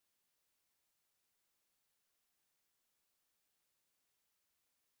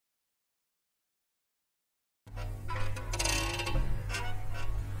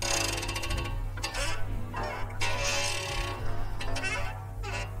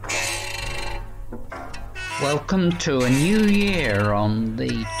Welcome to a new year on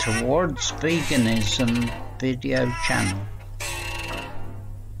the Towards Veganism video channel.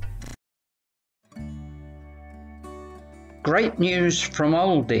 Great news from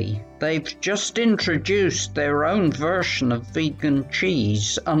Aldi. They've just introduced their own version of vegan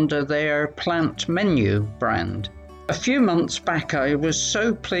cheese under their plant menu brand. A few months back I was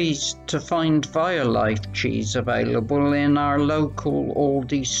so pleased to find Violife cheese available in our local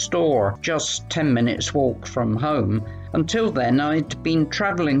Aldi store, just 10 minutes walk from home. Until then I'd been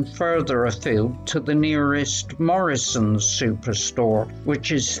travelling further afield to the nearest Morrison's superstore,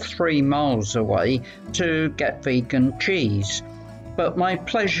 which is 3 miles away, to get vegan cheese. But my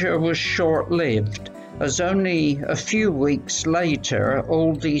pleasure was short-lived, as only a few weeks later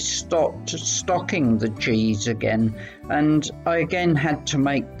Aldi stopped stocking the cheese again, and I again had to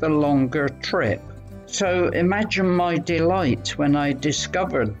make the longer trip. So imagine my delight when I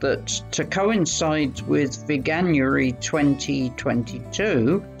discovered that, to coincide with Veganuary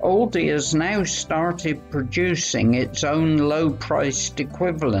 2022, Aldi has now started producing its own low-priced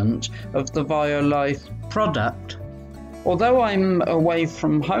equivalent of the Violife product. Although I'm away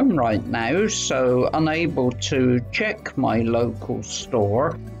from home right now, so unable to check my local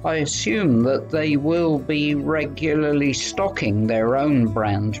store, I assume that they will be regularly stocking their own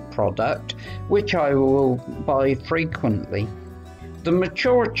brand product, which I will buy frequently. The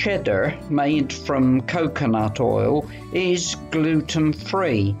mature cheddar, made from coconut oil, is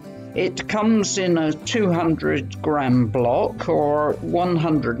gluten-free. It comes in a 200-gram block or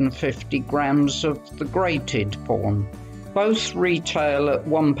 150 grams of the grated form. Both retail at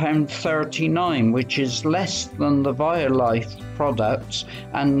 £1.39, which is less than the Violife products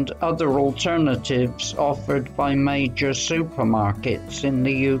and other alternatives offered by major supermarkets in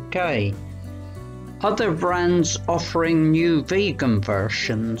the UK. Other brands offering new vegan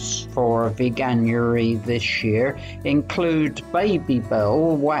versions for Veganuary this year include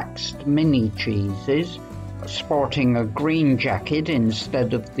Babybel waxed mini cheeses, sporting a green jacket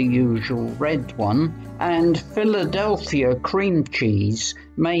instead of the usual red one, and Philadelphia cream cheese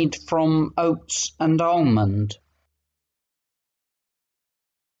made from oats and almond.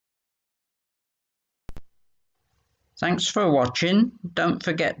 Thanks for watching. Don't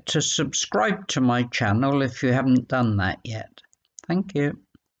forget to subscribe to my channel if you haven't done that yet. Thank you.